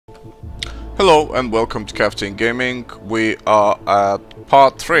Hello and welcome to Captain Gaming. We are at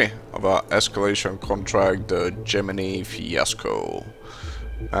part 3 of our escalation contract, the Gemini Fiasco.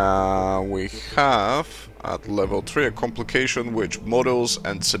 We have at level 3 a complication which Models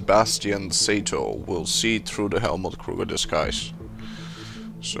and Sebastian Sato will see through the Helmut Kruger disguise.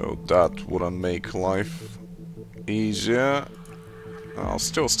 So that wouldn't make life easier. I'll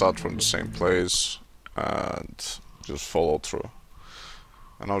still start from the same place and just follow through.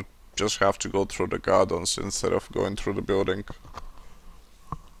 And I'll just have to go through the gardens instead of going through the building.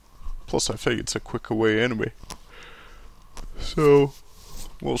 Plus I think it's a quicker way anyway. So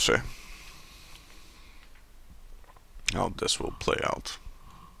we'll see how this will play out.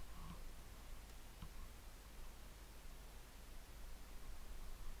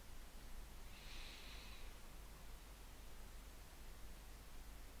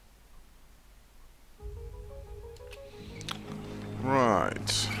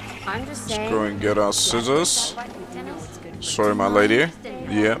 Right. Let's go and get our scissors. Sorry, my lady.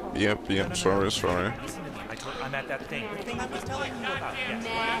 Yep. Sorry. I'm at that thing. The thing I was telling you about.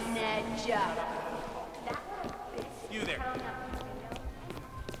 Yes. You there.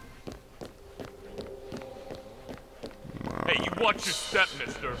 Hey, you watch your step,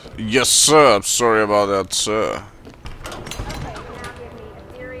 mister. Yes, sir. I'm sorry about that, sir. Okay, now give me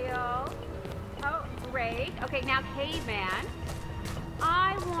a cereal. Oh, great. Okay, now caveman.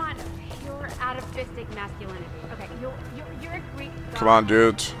 I want pure atavistic masculinity. Okay, you're a Greek god. Come on,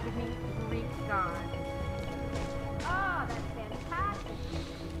 dude. Give me Greek god. Oh, that's fantastic.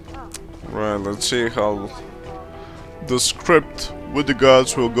 Oh. Right, let's see how the script with the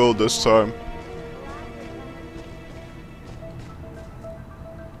gods will go this time.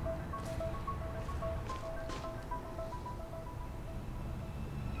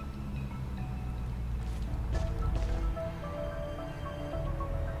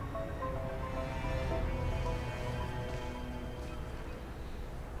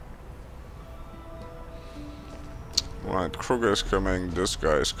 Right, Kruger is coming, this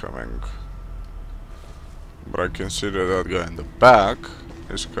guy is coming. But I consider that guy in the back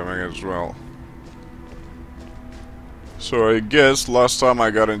is coming as well. So I guess last time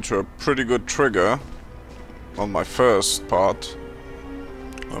I got into a pretty good trigger on my first part.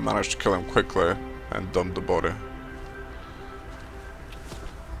 I managed to kill him quickly and dump the body.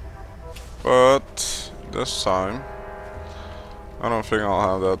 But this time I don't think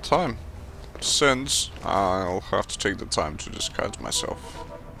I'll have that time, since I'll have to take the time to disguise myself.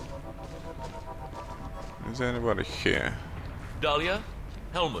 Is there anybody here? Dahlia?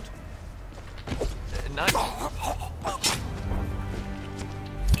 Helmut. Nice.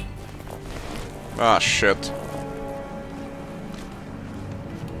 Ah, shit.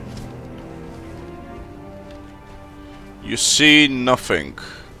 You see nothing.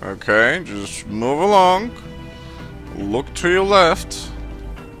 Okay, just move along. Look to your left.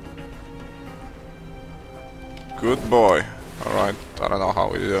 Good boy. Alright, I don't know how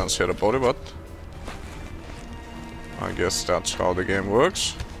we didn't see the body, but I guess that's how the game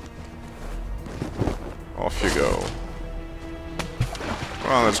works. Off you go.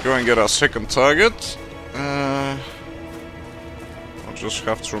 Well, let's go and get our second target. I'll just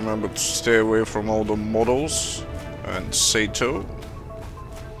have to remember to stay away from all the models and Sato.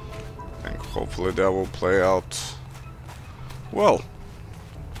 And hopefully that will play out well.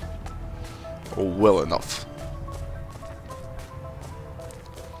 Or well enough.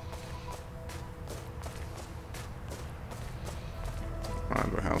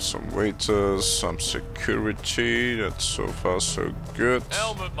 And we have some waiters, some security. That's so far so good.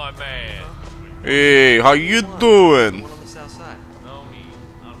 Helmut, my man. Hey, how you doing? On the south side. No,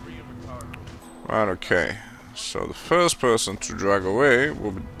 I'm retarded. Right, okay. So the first person to drag away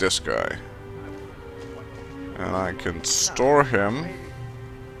will be this guy. And I can store him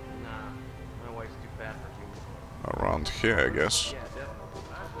My wife's too fat for you. around here, I guess.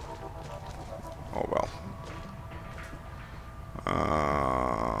 Oh well.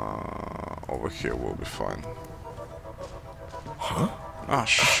 Over here will be fine. Huh? Ah,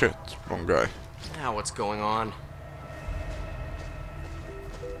 shit. Wrong guy. Now what's going on?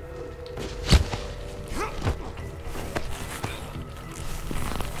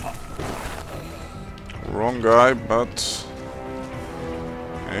 Wrong guy, but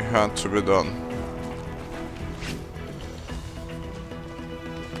it had to be done.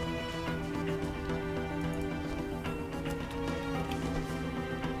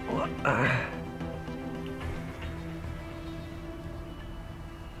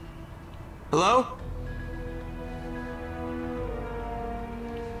 Hello?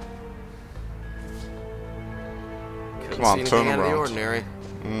 Come on, see turn anything out of the around. ordinary.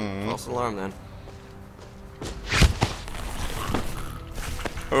 False alarm then.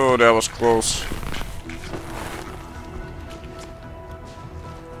 Oh, that was close.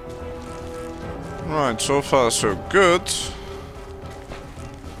 Right, so far so good.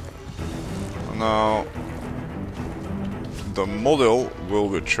 Now, the model will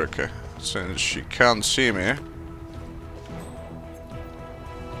be tricky, since she can't see me.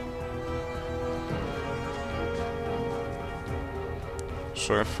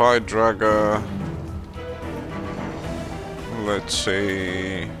 So if I drag her, let's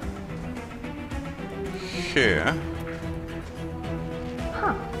say, here.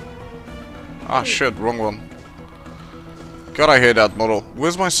 Ah shit, wrong one. God, I hate that model.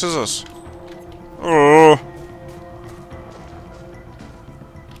 Where's my scissors? Oh.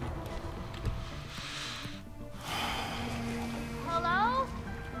 Hello?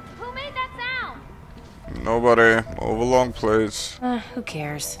 Who made that sound? Nobody. Move along, please. Who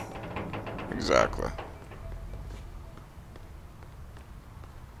cares? Exactly.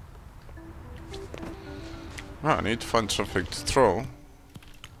 Oh, I need to find something to throw.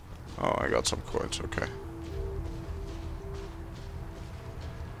 Oh, I got some coins, okay.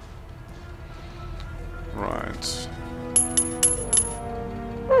 Right. Is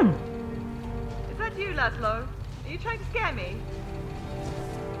that you, Laszlo? Are you trying to scare me?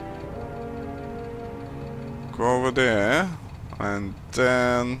 Go over there, and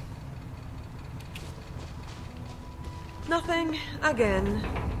then... Nothing again.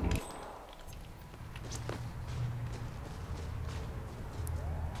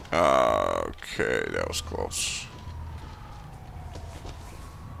 Okay, that was close.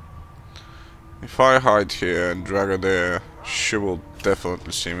 If I hide here and drag her there, she will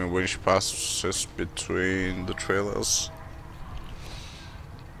definitely see me when she passes between the trailers.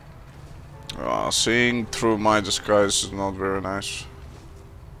 Seeing through my disguise is not very nice.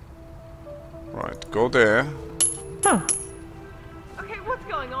 Right, go there. Okay, what's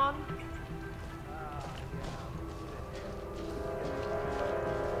going on?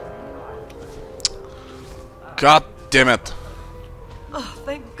 God damn it! Oh,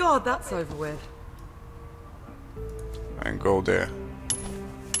 thank God that's over with. And go there.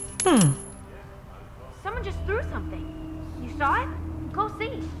 Someone just threw something. You saw it? Go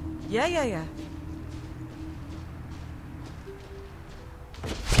see. Yeah.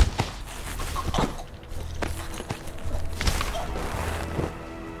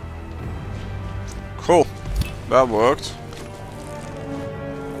 Cool. That worked.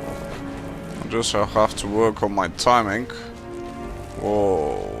 I just have to work on my timing.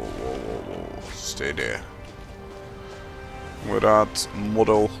 Whoa. Stay there. With that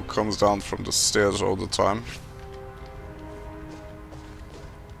model who comes down from the stairs all the time.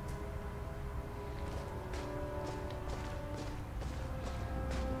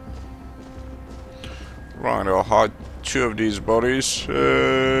 Right, I'll hide 2 of these bodies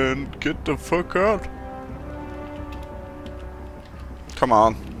and get the fuck out. Come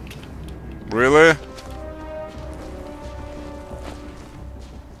on. Really?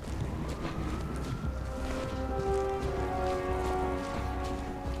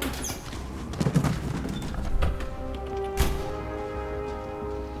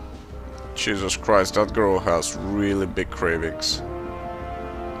 Jesus Christ, that girl has really big cravings.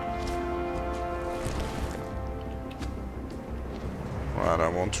 Right, I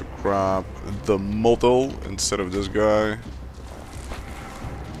want to grab the model instead of this guy.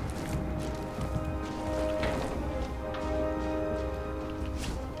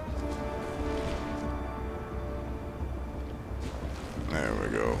 There we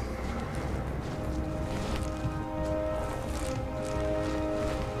go.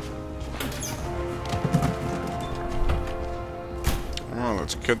 Well,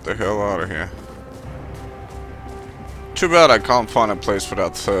 let's get the hell out of here. Too bad I can't find a place for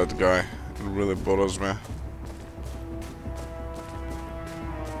that third guy. It really bothers me.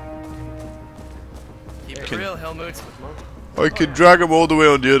 Keep it real, Helmut. I can drag him all the way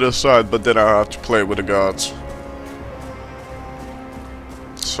on the other side, but then I have to play with the guards.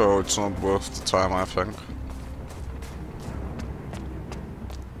 So it's not worth the time, I think.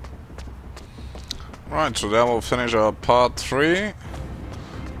 Right, so that will finish our part 3.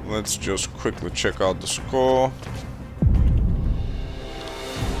 Let's just quickly check out the score.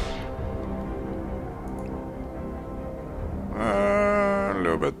 A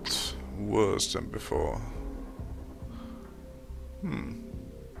little bit worse than before.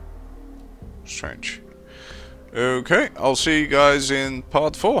 Strange. Okay, I'll see you guys in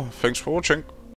part 4. Thanks for watching.